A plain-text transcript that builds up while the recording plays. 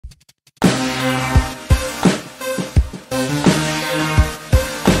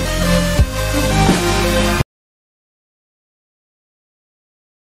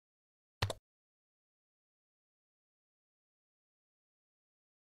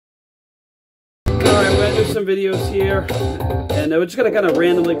some videos here, and we're just gonna kind of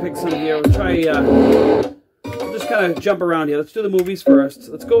randomly pick some here. We'll try. We'll just kind of jump around here. Let's do the movies first.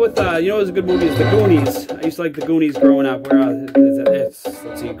 Let's go with you know, what's a good movie is the Goonies. I used to like the Goonies growing up. Where let's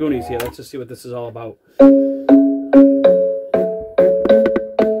see, Goonies here. Let's just see what this is all about.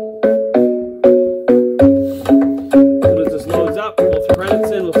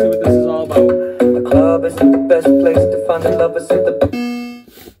 Isn't the best place to find the lovers in the...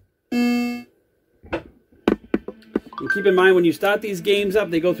 And keep in mind, when you start these games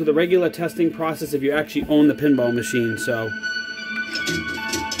up, they go through the regular testing process if you actually own the pinball machine, so...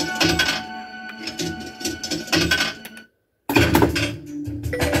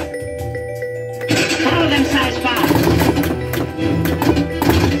 Follow them size 5.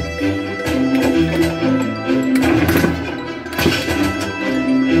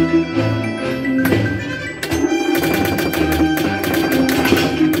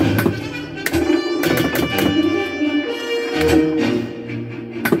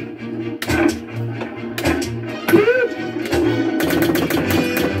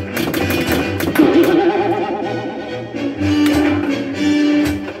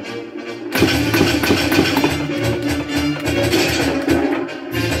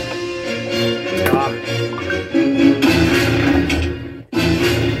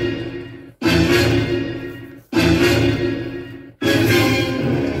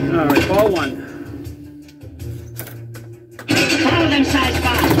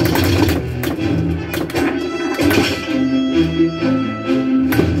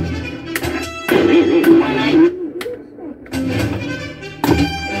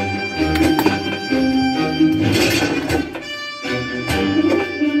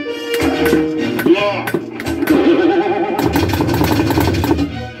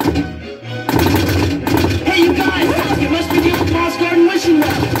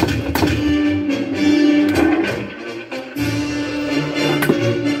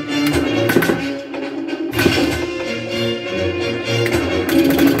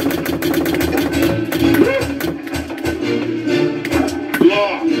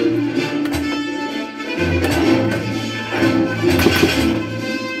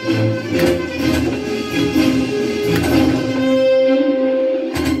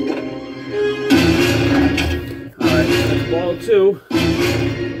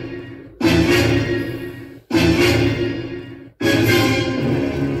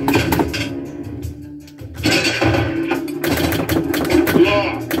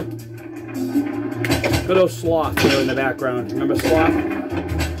 Good old Sloth there in the background. Remember Sloth?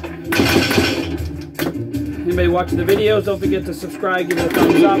 Anybody watching the videos, don't forget to subscribe, give it a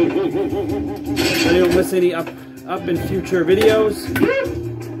thumbs up, so you don't miss any up in future videos.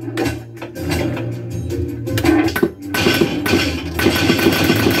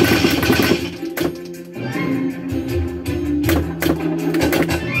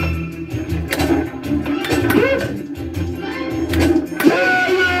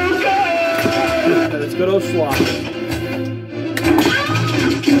 That's good old Sloth.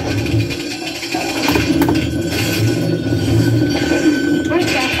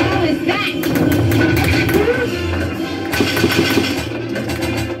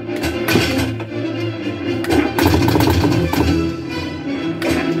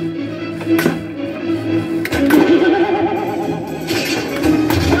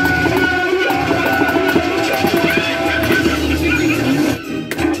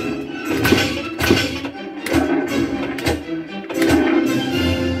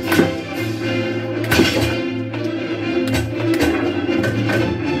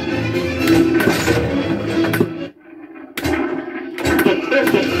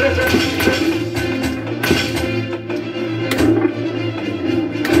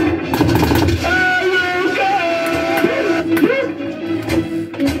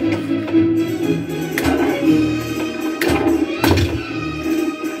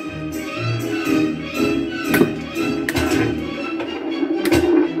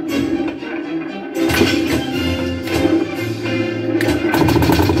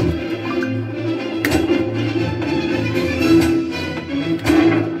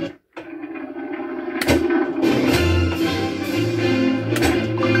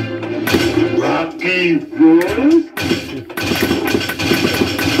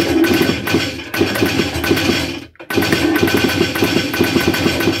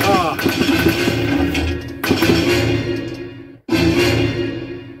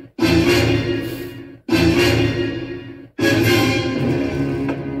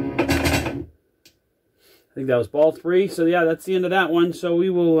 I think that was ball 3. So yeah, that's the end of that one. So we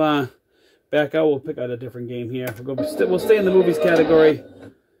will back out. We'll pick out a different game here. We'll stay in the movies category.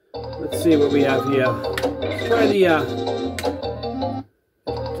 Let's see what we have here.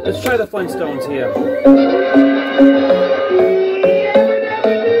 Let's try the Flintstones here.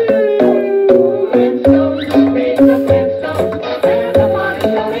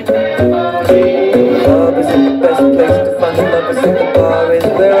 Love isn't the best place to find the lovers, and the bar is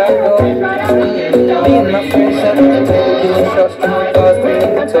where I go. Me and my friends have been taking shots from the bars,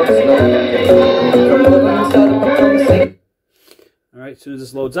 bringing the talk slow. From over inside of my conversation. Alright, as soon as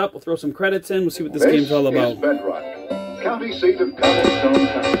this loads up, we'll throw some credits in. We'll see what this game's all about. This is Bedrock, county seat of Cobblestone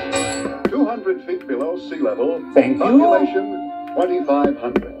County. 200 feet below sea level. Thank you. Population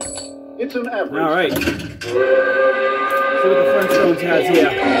 2,500. It's an average. Alright. See what the Flintstones has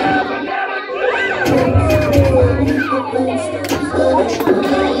here.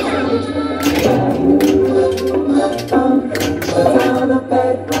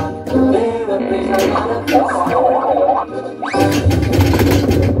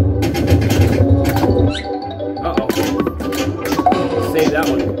 Save that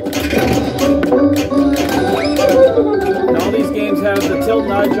one. And all these games have the tilt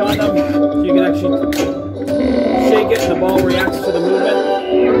nudge on them, so you can actually shake it and the ball reacts to the movement.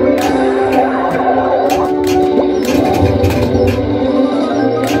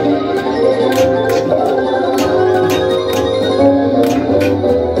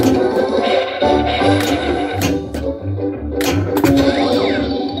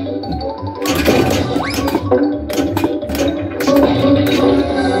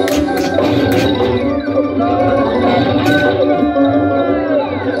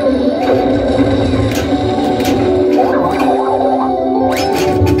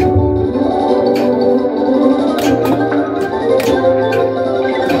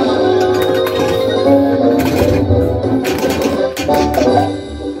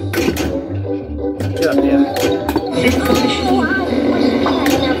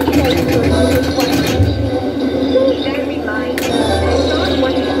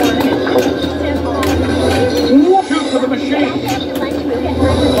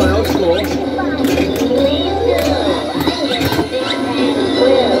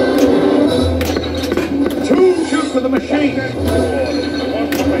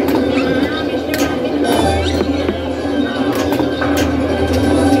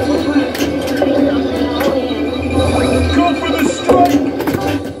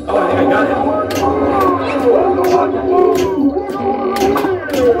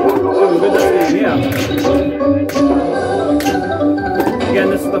 Again,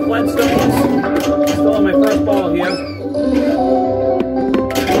 this is the Flintstones. Still on my first ball here.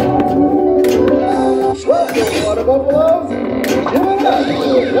 What a buffalo!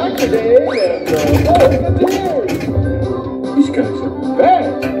 One today and these guys are bad.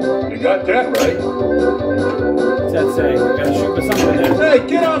 You got that right. What's that say? I gotta shoot for something there. Hey,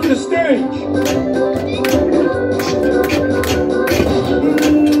 get off the stage!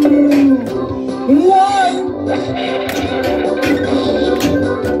 What?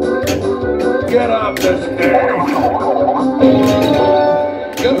 Get off the stage!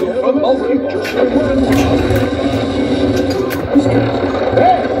 Go from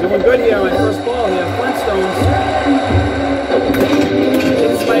Doing good here on my first ball here. Flintstones.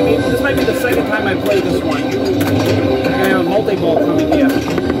 This might be the second time I played this one. I have a multi-ball coming here.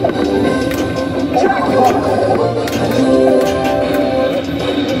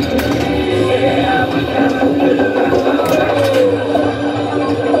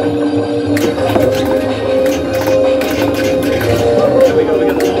 There we go, we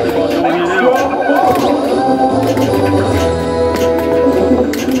got the multi-ball coming in now.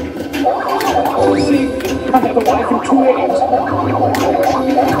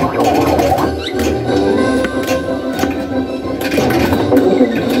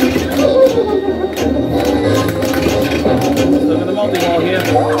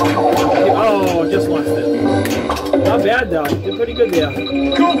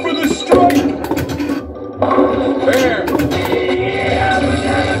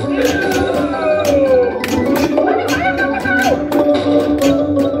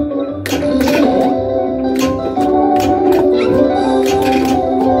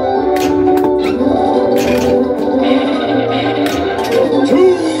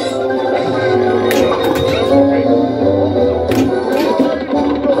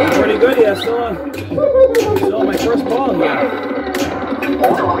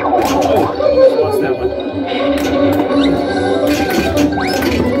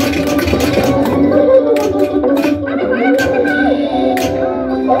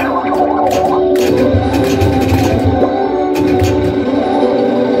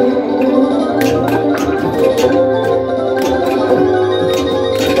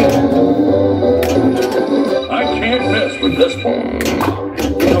 with this one.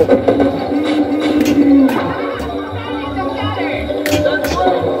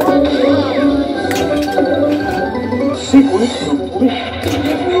 Sequence complete.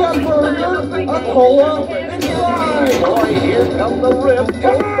 Give me a burger, a cola, and fries. Boy, here come the rip.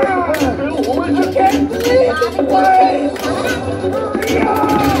 Come on! Who is the cat? Play!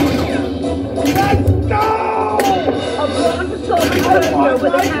 Let's go! A brontosaurus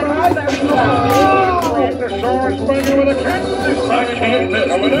with a Brontosaurus burger with a cat. I can't miss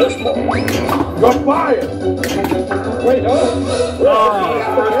with this one. You're fired. Wait,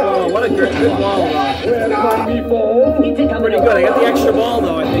 Oh, first ball. What a good ball, though. Where's my meatball? Pretty good. I got the extra ball,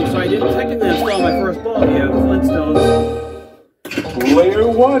 though, I think, so I didn't technically install my first ball here, the Flintstones. Layer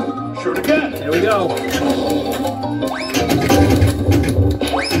one. Shoot again. There we go.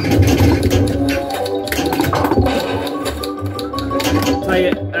 Tell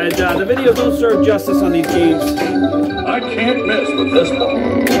you, the videos don't serve justice on these games. I can't miss with this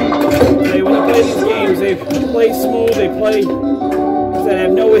one. Tell you, when you play these games, they play smooth, they play... I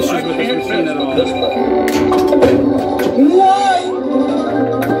have no issues with this machine at all. This one.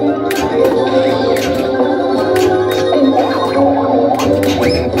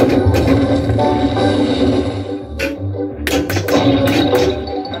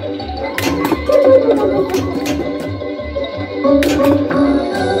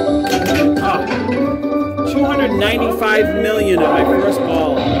 Ah, 295 million on my first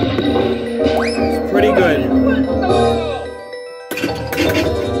ball. It's pretty good.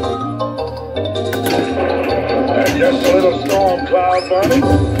 Just a little storm cloud, Barney.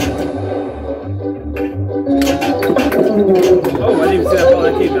 Oh, I didn't even see that ball.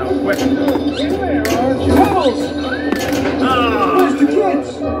 That came down quick. In there, aren't you? Pebbles! Ah! Where's the kids?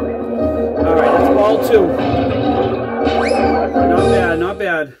 Alright, that's ball two. Not bad, not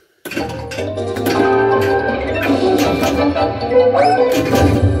bad.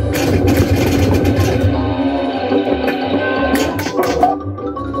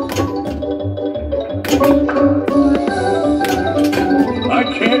 I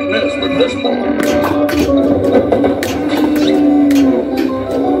can't miss with this one.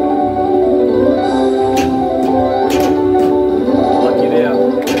 Lucky there.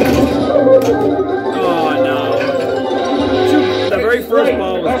 Oh no. The very first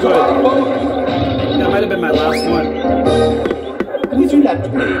ball was good. That might have been my last one. Would you like to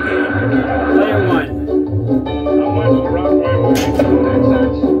play again? Player one.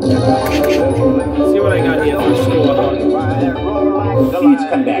 See what I got here for score. Please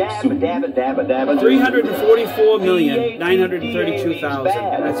come back soon. 344,932,000.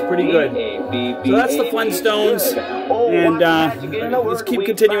 That's pretty good. So that's the Flintstones, and let's keep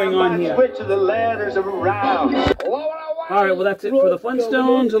continuing on here. All right, well that's it for the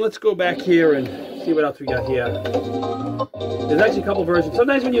Flintstones, and let's go back here and see what else we got here. There's actually a couple versions.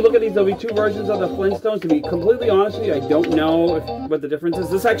 Sometimes when you look at these, there'll be two versions of the Flintstones. To be completely honest with you, I don't know what the difference is.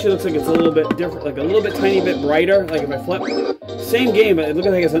 This actually looks like it's a little bit different, like a little bit tiny bit brighter. Like if I flip, same game, but it looks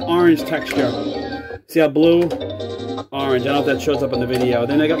like it's an orange texture. See how blue? Orange. I don't know if that shows up in the video.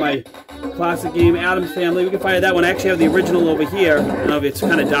 Then I got my classic game, Addams Family. We can find that one. I actually have the original over here. I don't know if it's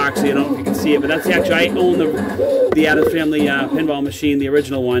kind of dark, so you don't know if you can see it, but that's actually, I own the Addams Family pinball machine, the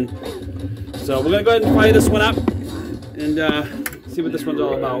original one. So we're going to go ahead and fire this one up and see what this one's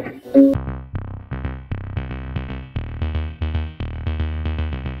all about.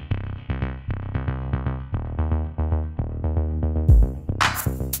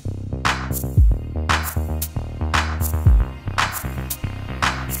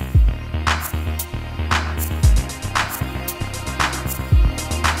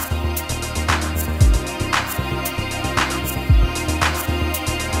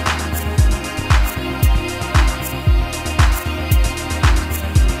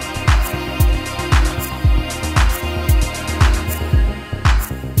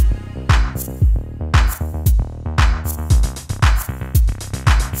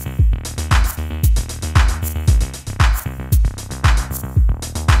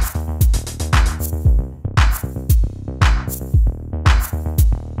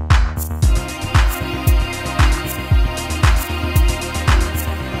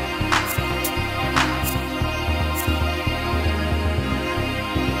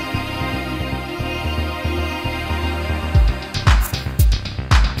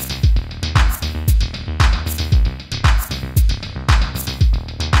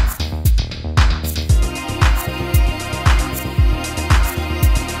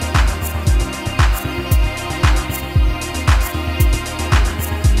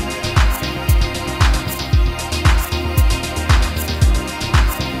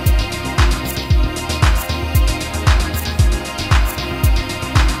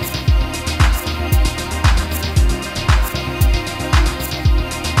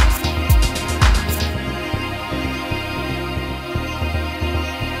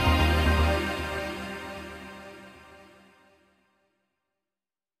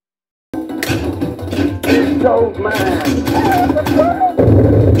 old man.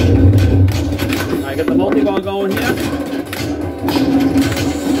 I got the multi-ball going here.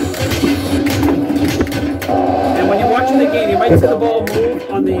 And when you're watching the game, you might see the ball move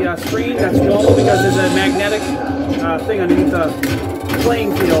on the screen. That's normal because there's a magnetic thing underneath the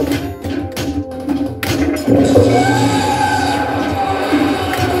playing field.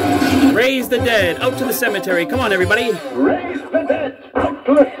 Raise the dead, out to the cemetery. Come on, everybody. Raise the dead, out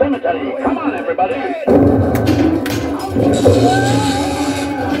to the cemetery. Come on, everybody.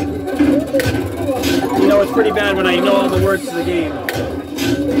 You know, it's pretty bad when I know all the words to the game.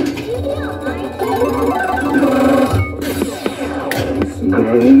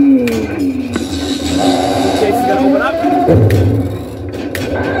 Case is gonna open up.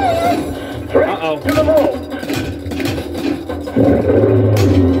 Uh-oh.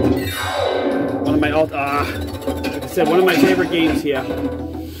 One of my like I said, one of my favorite games here.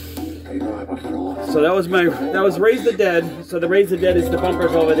 So that was Raise the Dead. So the Raise the Dead is the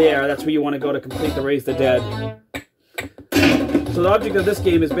bumpers over there. That's where you want to go to complete the Raise the Dead. So the object of this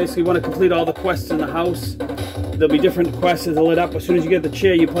game is basically you want to complete all the quests in the house. There'll be different quests that are lit up. As soon as you get the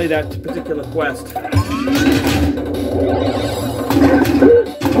chair, you play that particular quest.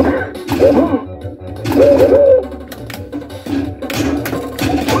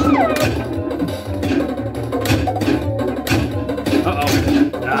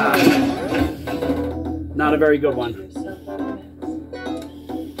 Not a very good one.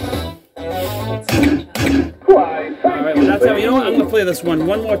 Alright, well that's how, you know what, I'm going to play this one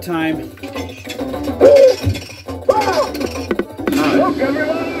more time. Look,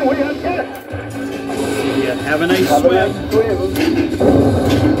 everyone, we have guests. Yeah, have a nice swim.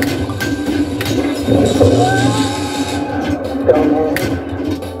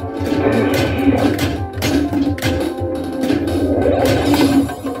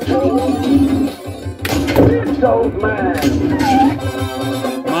 Old man.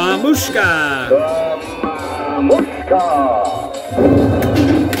 Mamushka. Mamushka.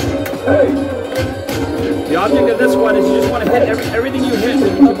 Hey. The object of this one is you just want to hit everything you hit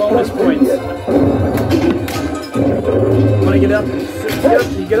with your bonus points. You want to get up,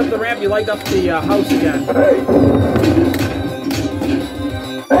 you get up the ramp, you light up the house again. Hey.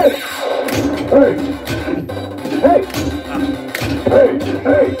 Hey. Hey. Hey. Hey.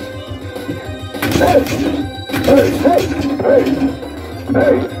 Hey. Hey. Hey, hey, hey, hey,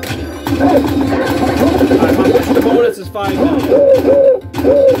 hey. The bonus is 5 now.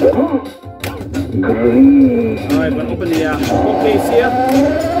 Alright, we'll open the bookcase here.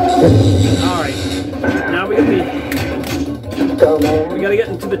 Alright, now we gotta get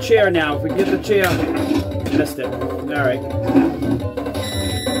into the chair now. If we get the chair, missed it. Alright.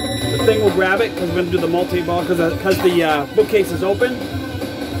 The thing will grab it because we're gonna do the multi-ball because the bookcase is open.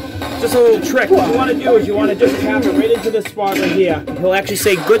 Just a little trick. What you want to do is you want to just tap it right into this spot right here. He'll actually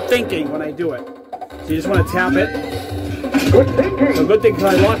say good thinking when I do it. So you just want to tap it. Good thinking. So good thing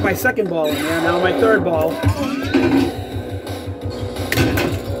because I locked my second ball in there. Now my third ball.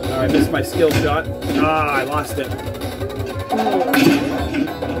 Oh, I missed my skill shot. Ah, I lost it.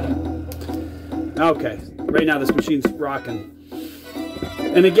 Okay. Right now this machine's rocking.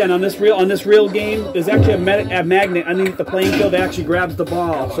 And again, on this real game, there's actually a magnet underneath the playing field that actually grabs the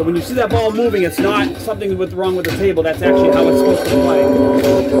ball. So when you see that ball moving, it's not something wrong with the table. That's actually how it's supposed to play.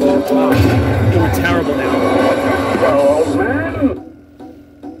 Wow, I'm doing terrible now. Oh, man.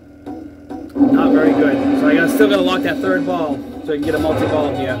 Not very good. So I still got to lock that third ball so I can get a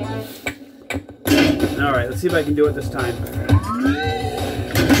multi-ball here. All right, let's see if I can do it this time.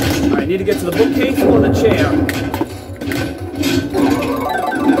 All right, I need to get to the bookcase or the chair.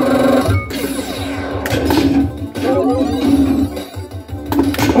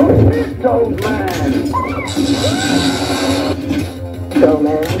 Old man. Old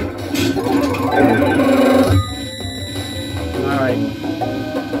man. Alright.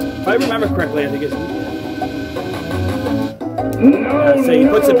 If I remember correctly, I think it's... No, so he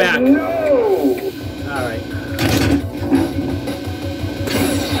puts it back. No. Alright.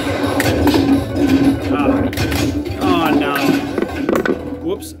 Oh no.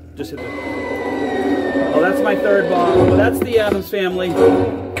 Whoops. Just hit the... Oh, that's my third ball. Well, that's the Addams Family.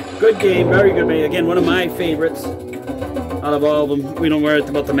 Good game, very good game. Again, one of my favorites out of all of them. We don't worry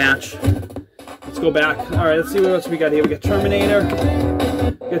about the match. Let's go back. All right, let's see what else we got here. We got Terminator.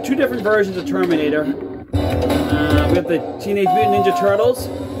 We got two different versions of Terminator. We got the Teenage Mutant Ninja Turtles.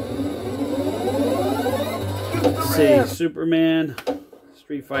 Let's see, Superman,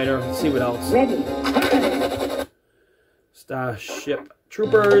 Street Fighter. Let's see what else. Ready. Starship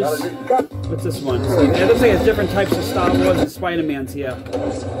Troopers. What's this one? So it looks like it's different types of Star Wars and Spider-Mans here.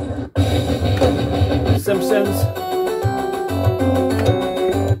 Simpsons.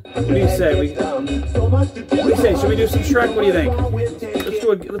 What do you say? What do you say? Should we do some Shrek? What do you think?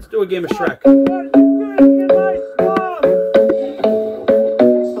 Let's do a game of Shrek.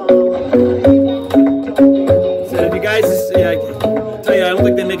 So if you guys, yeah, I tell you, I don't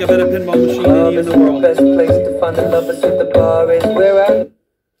think they make a better pinball machine than any in the world. Best place to find the lovers at the bar is where I... All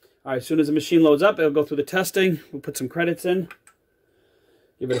right, as soon as the machine loads up, it'll go through the testing. We'll put some credits in.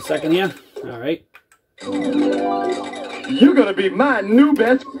 Give it a second here. All right. You're gonna be my new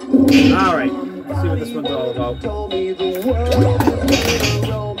best. All right. Let's see what this one's all about.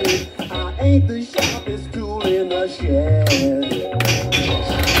 I ain't the sharpest tool in the shed.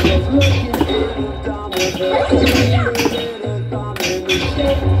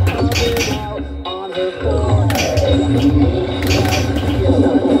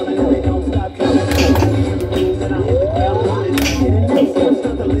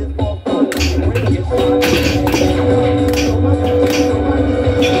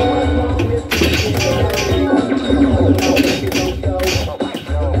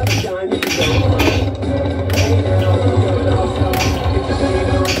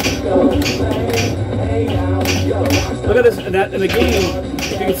 Look at this, in the game,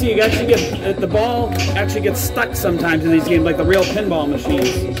 you can see you actually get, the ball actually gets stuck sometimes in these games, like the real pinball machines.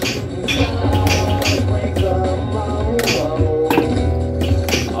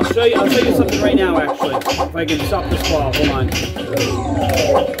 I'll show you something right now, actually, if I can stop this ball. Hold on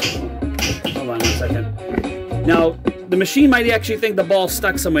one second. Now, the machine might actually think the ball's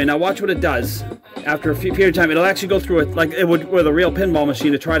stuck somewhere. Now watch what it does. After a few period of time, it'll actually go through it like it would with a real pinball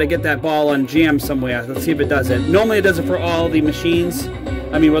machine to try to get that ball unjammed somewhere. Let's see if it does it. Normally it does it for all the machines.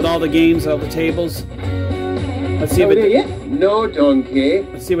 I mean, with all the games, all the tables. Let's see if it... No, donkey.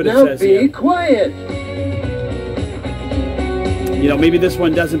 Let's see what it says here. Now be quiet. You know, maybe this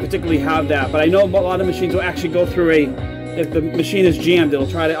one doesn't particularly have that, but I know a lot of machines will actually go through if the machine is jammed, it'll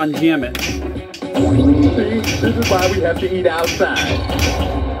try to unjam it. See, this is why we have to eat outside.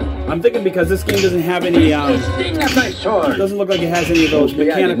 I'm thinking because this game doesn't have any, doesn't look like it has any of those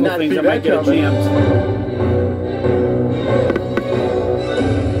mechanical things that might get it jammed.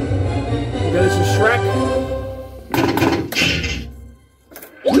 Okay, this is Shrek.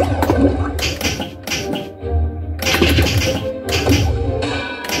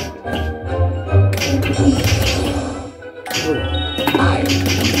 I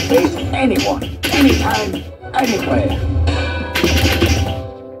face anyone, anytime, anywhere.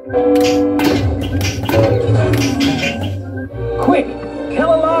 Quick,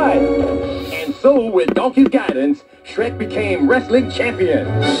 tell a lie! And so, with Donkey's guidance, Shrek became wrestling champion.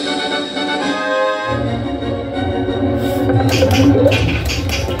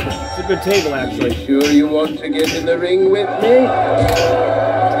 It's a good table, actually. Sure you want to get in the ring with me?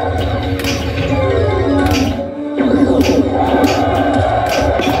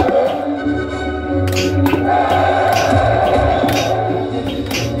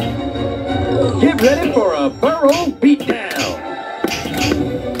 Get ready for a burrow beatdown.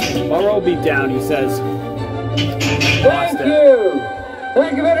 Burrow beatdown, he says. Thank you.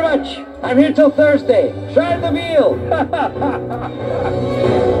 Thank you very much. I'm here till Thursday. Try the meal.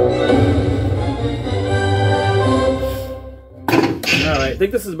 All right, I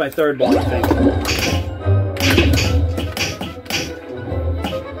think this is my third ball, I think.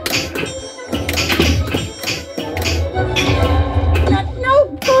 That's no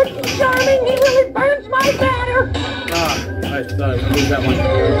good, Charming. He really burns my batter. Ah, I thought I would lose that one.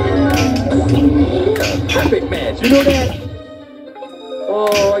 Perfect match. You know that?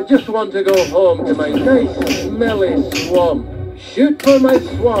 Oh, I just want to go home to my nice, smelly swamp. Shoot for my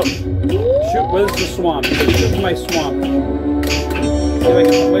swamp. Shoot, where's the swamp? Shoot for my swamp. See if I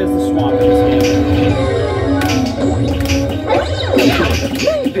can, where's the swamp in this game?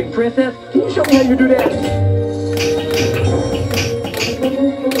 Amazing, princess. Can you show me how you do that?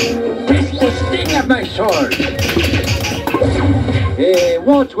 That's the sting of my sword. Hey,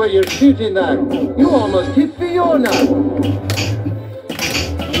 watch where you're shooting that. You almost hit Fiona.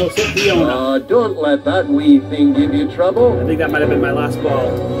 Almost hit Fiona. Don't let that wee thing give you trouble. I think that might have been my last ball.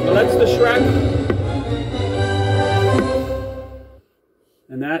 Well, that's the Shrek.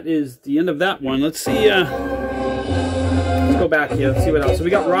 And that is the end of that one. Let's see, let's go back here. Let's see what else. So we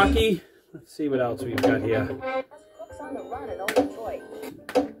got Rocky. Let's see what else we've got here.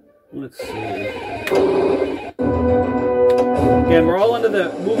 Let's see. Again, we're all under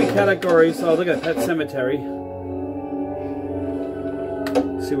the movie category, so look at Pet Cemetery.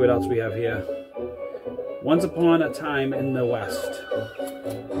 Let's see what else we have here. Once Upon a Time in the West.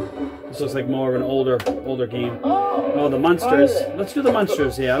 This looks like more of an older game. Oh, the Munsters. Let's do the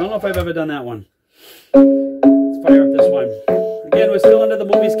Munsters here. I don't know if I've ever done that one. Let's fire up this one. Again, we're still under the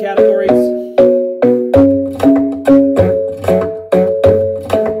movies categories.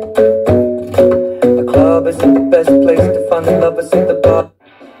 The club isn't the best place to find the lovers at the bar.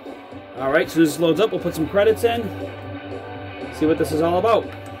 Alright, so this loads up, we'll put some credits in. See what this is all about.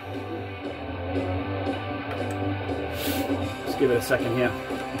 Let's give it a second here.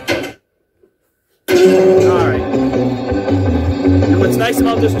 Alright. And what's nice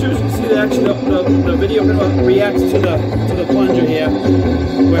about this too is you can see that actually the video reacts to the plunger here.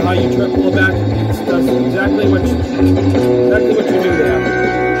 Where how you pull it back, it does exactly what you do there.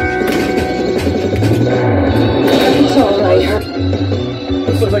 It's alright.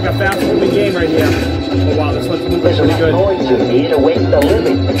 This looks like a fast moving game right here. Oh wow, this one's moving pretty good. Noise in here to wake the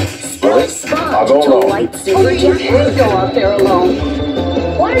living. I'll go alone. Lightsaber can't go out there alone.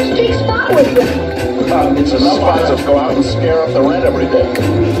 Why does Jake Spot with them? It's enough spots to go out and scare up the rent every day.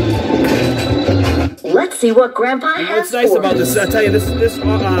 Let's see what Grandpa has. What's nice about this, I tell you, this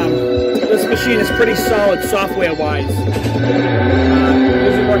machine is pretty solid software-wise.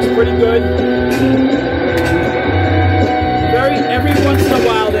 Music works pretty good. Every once in a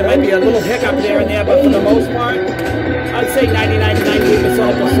while there might be a little hiccup there and there, but for the most part, I'd say 99 to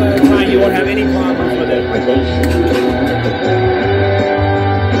 98% of the time you won't have any problems with it.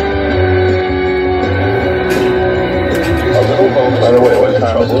 By the way, what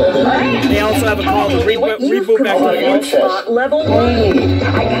time is it? They also have a call to reboot back to the Spot level 1.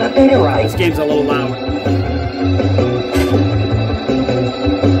 I got a better right. This game's a little loud.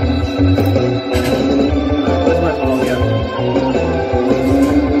 Where's my ball here?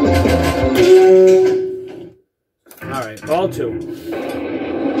 Alright, ball 2.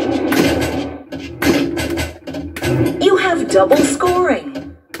 You have double scoring.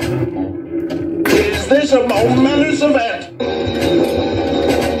 Is this a momentous event?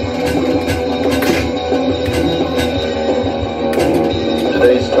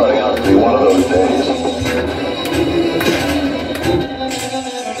 Today's starting out to be one of those days.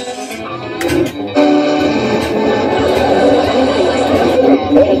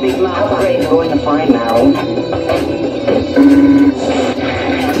 Hey, big mouth, Craig's going to find now.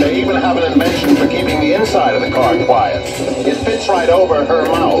 They even have an invention for keeping the inside of the car quiet. It fits right over her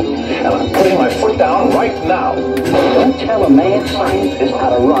mouth. And I'm putting my foot down right now. Don't tell a mad scientist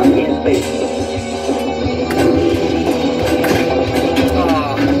how to run his business.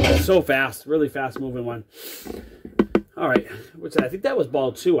 So fast, really fast moving one. Alright, what's that? I think that was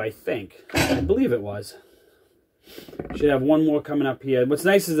ball 2, I believe it was. Should have one more coming up here. What's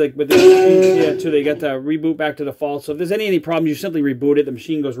nice is like with this machine here too, they got the reboot back to default. So if there's any problems, you simply reboot it. The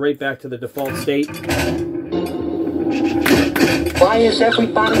machine goes right back to the default state. Why is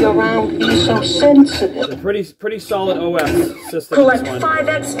everybody around here so sensitive? It's a pretty solid OS system. Collect this one.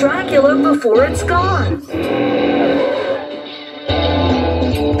 5X Dracula before it's gone.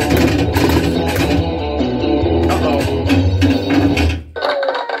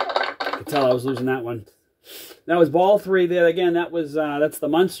 I was losing that one. That was ball 3 there. Again, that was that's the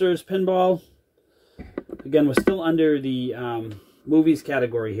Munsters Pinball. Again, we're still under the movies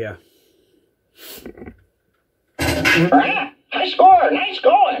category here. Nice score, nice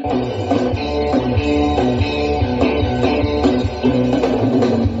going. All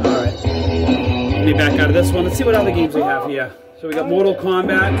right, let me back out of this one. Let's see what other games we have here. So we got Mortal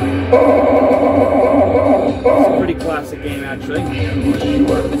Kombat. It's a pretty classic game, actually.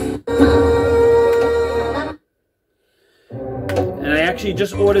 And I actually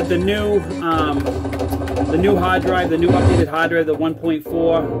just ordered the new hard drive, the new updated hard drive, the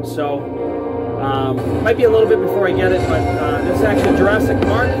 1.4. So might be a little bit before I get it, but this is actually Jurassic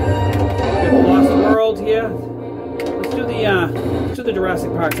Park. We have the Lost World here. Let's do the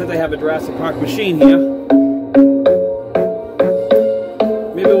Jurassic Park since I have a Jurassic Park machine here.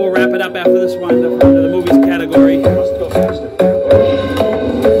 Maybe we'll wrap it up after this one, under the movies category.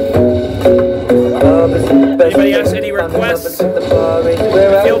 Anybody has any requests?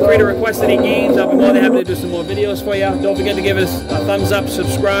 Feel free to request any games. I'll be more than happy to do some more videos for you. Don't forget to give us a thumbs up,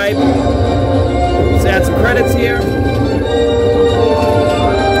 subscribe. Let's add some credits here.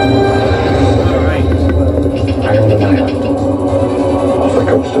 Alright. Ireland Island. Off the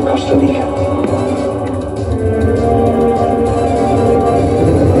coast of Costa Rica.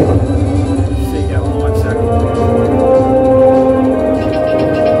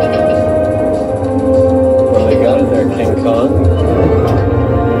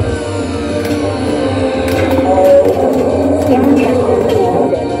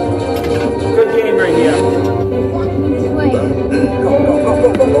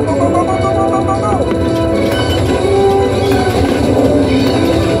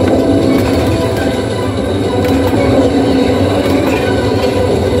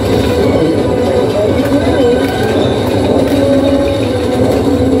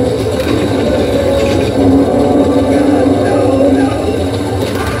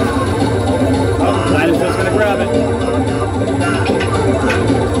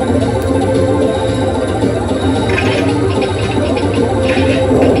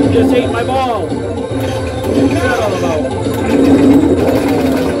 just ate my ball. What's that all about?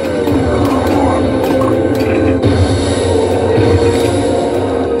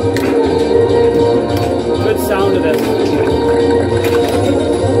 Good sound of this.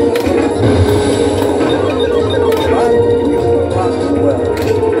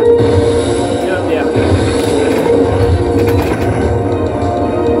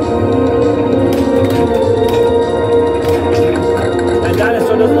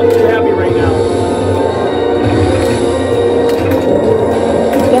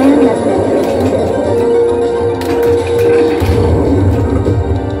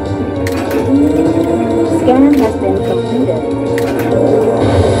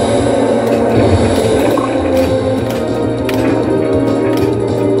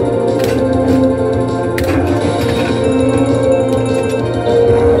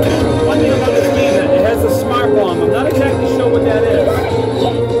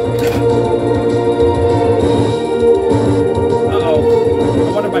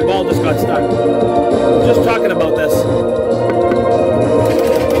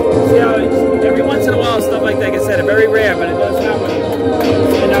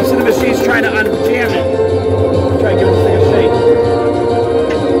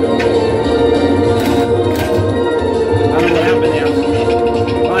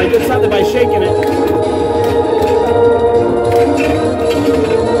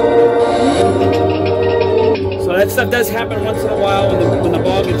 Does happen once in a while when the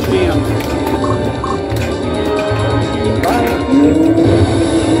ball gets jammed.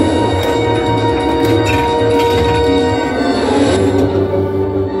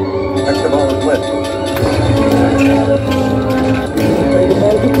 Extra ball is lit.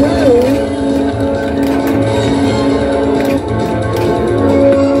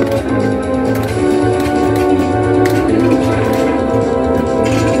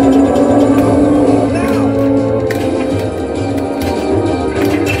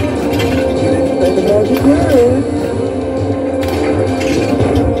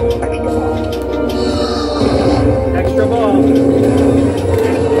 Extra ball.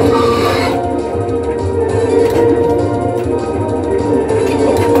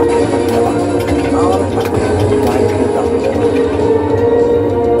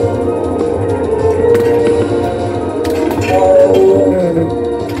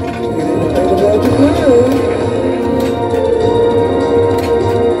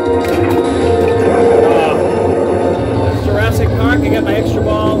 Jurassic Park, I got my extra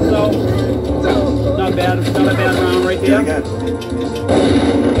ball, so not bad. It's not a bad round right there.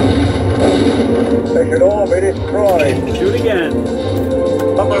 They should all be destroyed. Shoot again.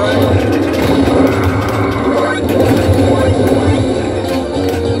 Pupper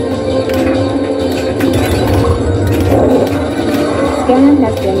Scan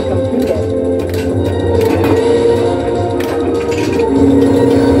has been completed.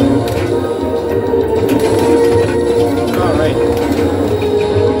 All right.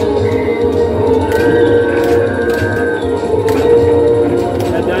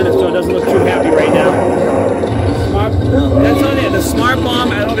 That dinosaur doesn't look too happy right now. Smart, that's on it. The smart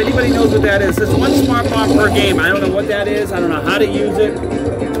bomb. I don't know if anybody knows what that is. There's one smart bomb per game. I don't know what that is. I don't know how to use it. I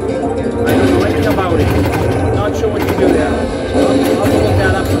don't know anything about it. Not sure what you do there. I'll have to look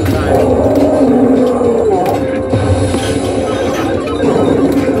that up sometime.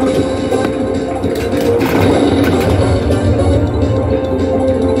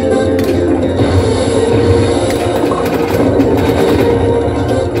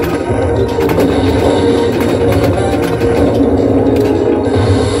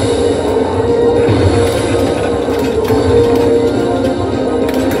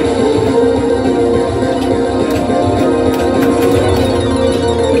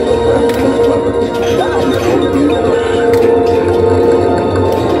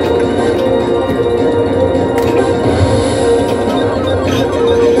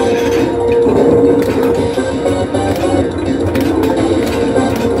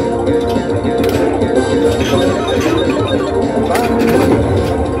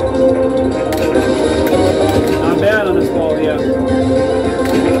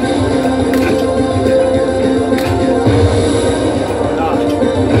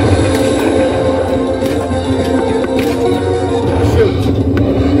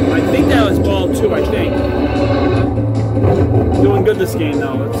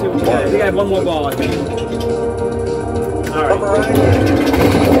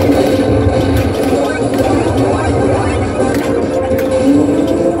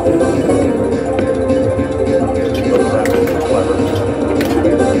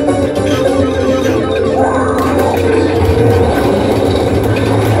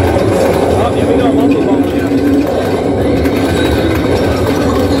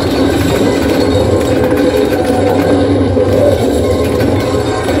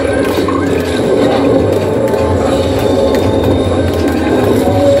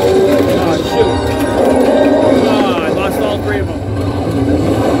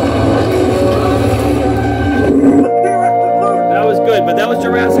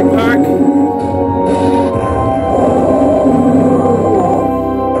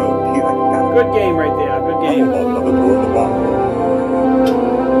 good game right there. Good game.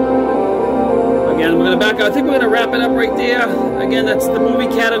 Again, we're going to back out. I think we're going to wrap it up right there. Again, that's the movie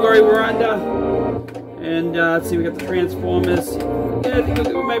category we're under. And let's see, we got the Transformers. Yeah, I think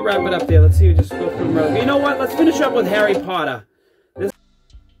we might wrap it up there. Let's see, we just go through them. You know what? Let's finish up with Harry Potter.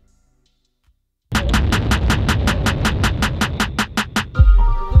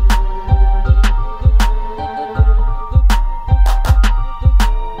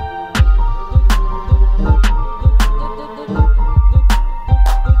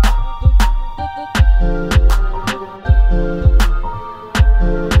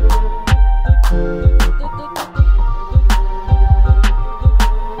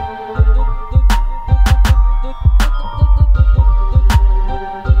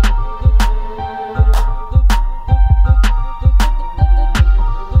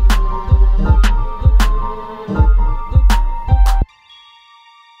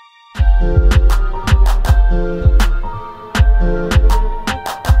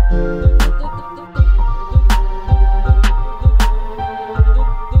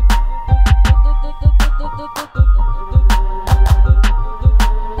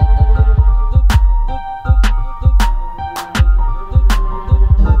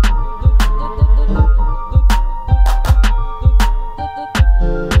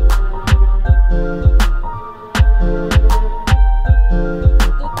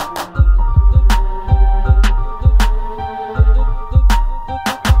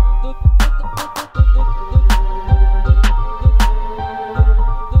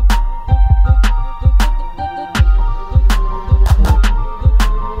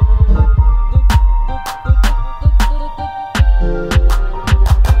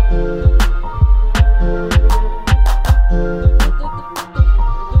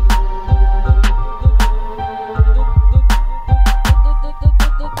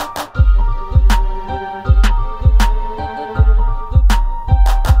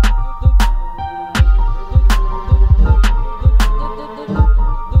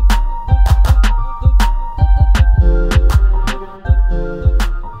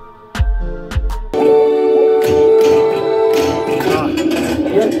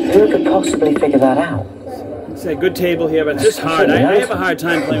 Possibly figure that out. It's a good table here, but it's just hard. I have a hard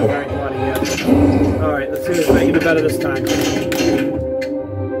time playing with Harry Potter here. Alright, let's see if I can do better this time.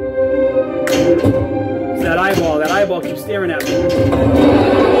 It's that eyeball. That eyeball keeps staring at me.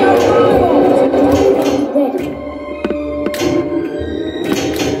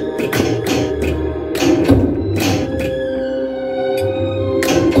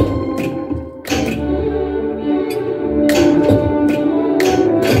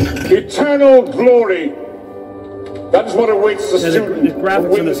 Eternal glory. That is what awaits the student. The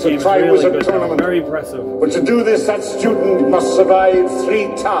graphics in this game is really good. Very impressive. But to do this, that student must survive 3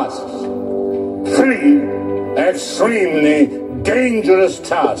 tasks. 3 extremely dangerous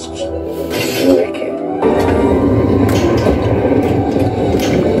tasks. Wicked.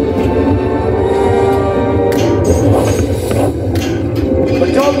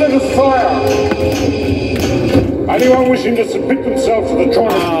 The goblet of fire. Anyone wishing to submit themselves to the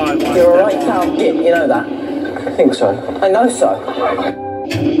tournament? You're a right town git, you know that? I think so. I know so.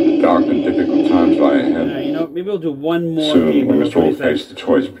 Dark and difficult times lie ahead. You know, maybe we'll do one more Soon game. we must all face the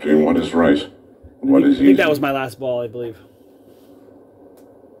choice between what is right and what is I think easy. that was my last ball, I believe.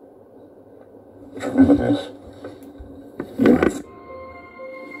 Remember this.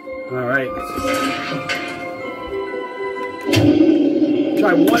 Alright.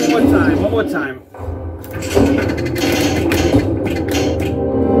 Try one more time. One more time.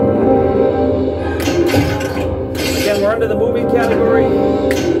 Again, we're under the movie category. If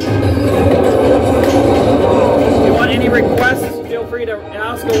you want any requests, feel free to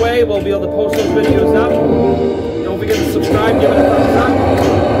ask away. We'll be able to post those videos up. Don't forget to subscribe, give it a thumbs up.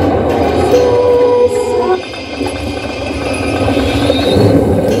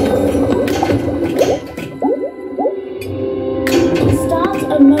 Start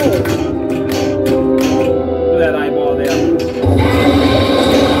a mode. Look at that eyeball there.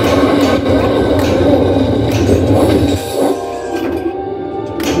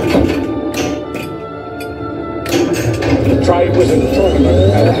 The tribe was in the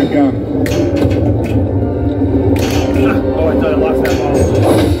tournament had begun. Oh, I thought I lost that ball.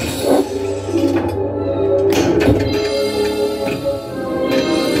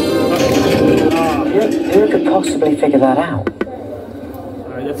 Who could possibly figure that out?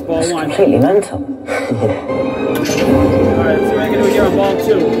 Alright, that's ball 1. Completely mental. Alright, let's see what I can do here on ball 2.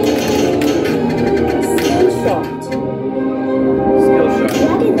 Skill shot. Skill shot.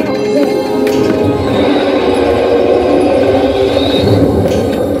 Ready that way.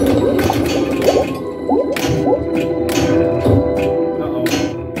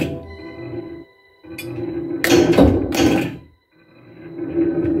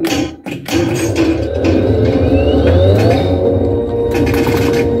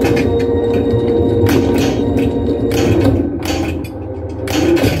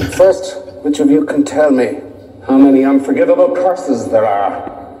 Which of you can tell me how many unforgivable curses there are?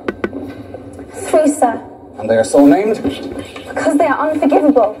 3, sir. And they are so named? Because they are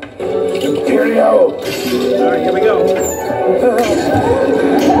unforgivable. Cheerio! Alright, here we go.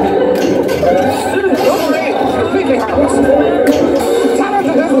 Don't worry, completely harmless.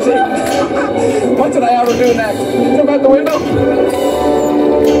 Talented, isn't he? What did I ever do next? Jump out the window?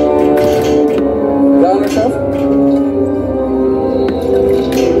 Drown herself?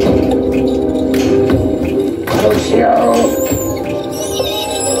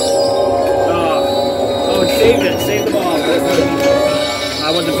 Oh, it saved it. Saved the ball.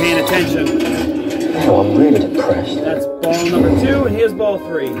 I wasn't paying attention. Oh, I'm really depressed. That's ball number 2, and here's ball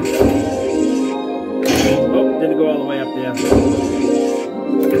 3. Oh, didn't go all the way up there.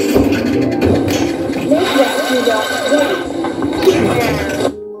 Let's rescue Rock ready.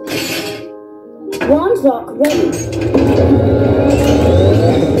 Wand Rock ready.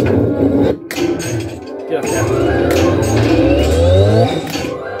 Get up there.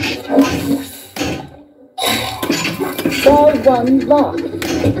 Ball 1 lock.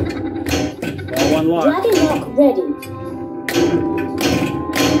 Ball 1 lock. Dragon Lock ready.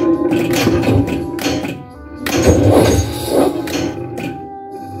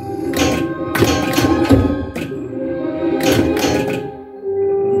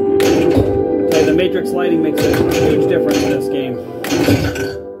 Okay, the matrix lighting makes a huge difference in this game.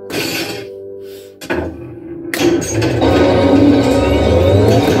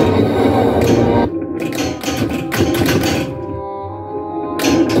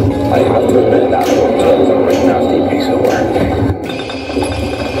 I have to admit that was a pretty nasty piece of work.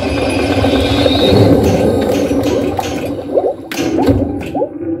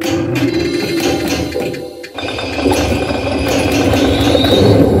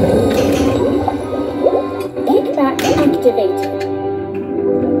 Kickback activated.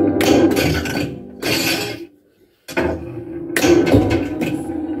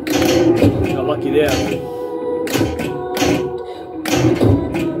 Got lucky there.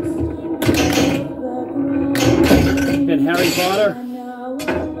 And Harry Potter.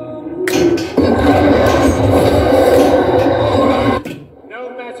 No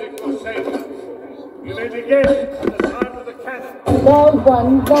magic will save us. You may begin at the time of the cannon. Ball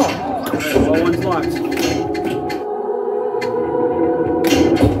 1 lock. Alright, ball 1's locked.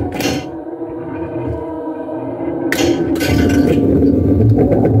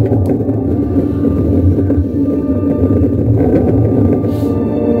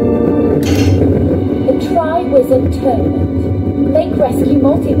 Wizard Tournament. Lake Rescue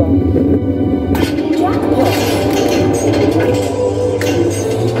Multi-Ball. Jackpot.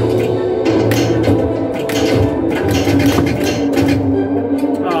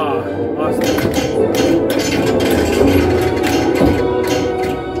 Ah, awesome.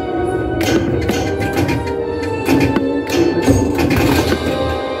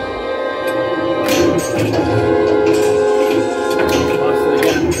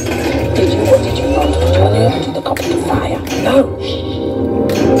 No!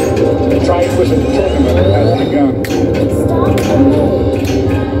 The Tri-Wizard Tournament has begun. Start a mode.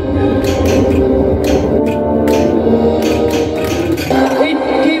 It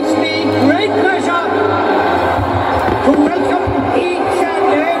gives me great pleasure to welcome each and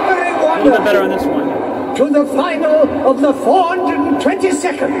every A one little bit better on this one. to the final of the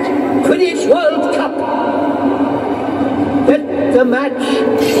 422nd Quidditch World Cup. Let the match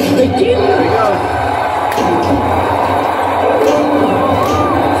begin. There we go.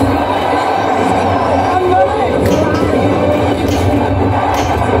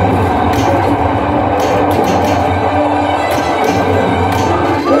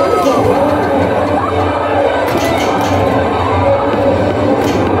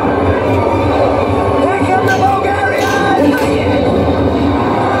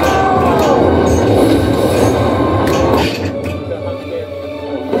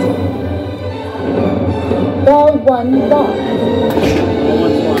 Ball 1 lock. Ball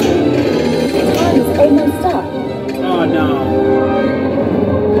 1's locked. Times almost up. Oh no.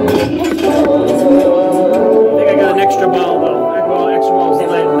 I think I got an extra ball though. Well, extra ball's lit.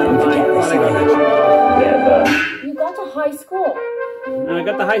 Never mind. I thought I got an extra ball. You got a high score. And I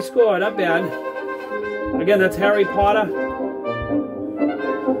got the high score. Not bad. Again, that's Harry Potter.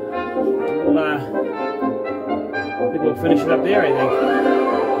 We'll, I think we'll finish it up there, I think.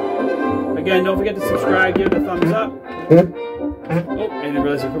 Again, don't forget to subscribe, give it a thumbs up. Oh, I didn't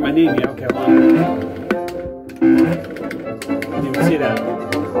realize I put my name here. Okay, well. Didn't even see that.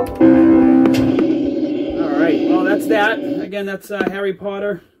 Alright, well, that's that. Again, that's Harry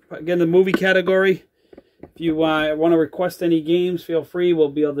Potter. Again, the movie category. If you want to request any games, feel free. We'll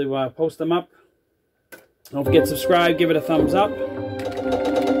be able to post them up. Don't forget to subscribe, give it a thumbs up.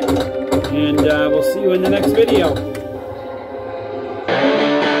 And we'll see you in the next video.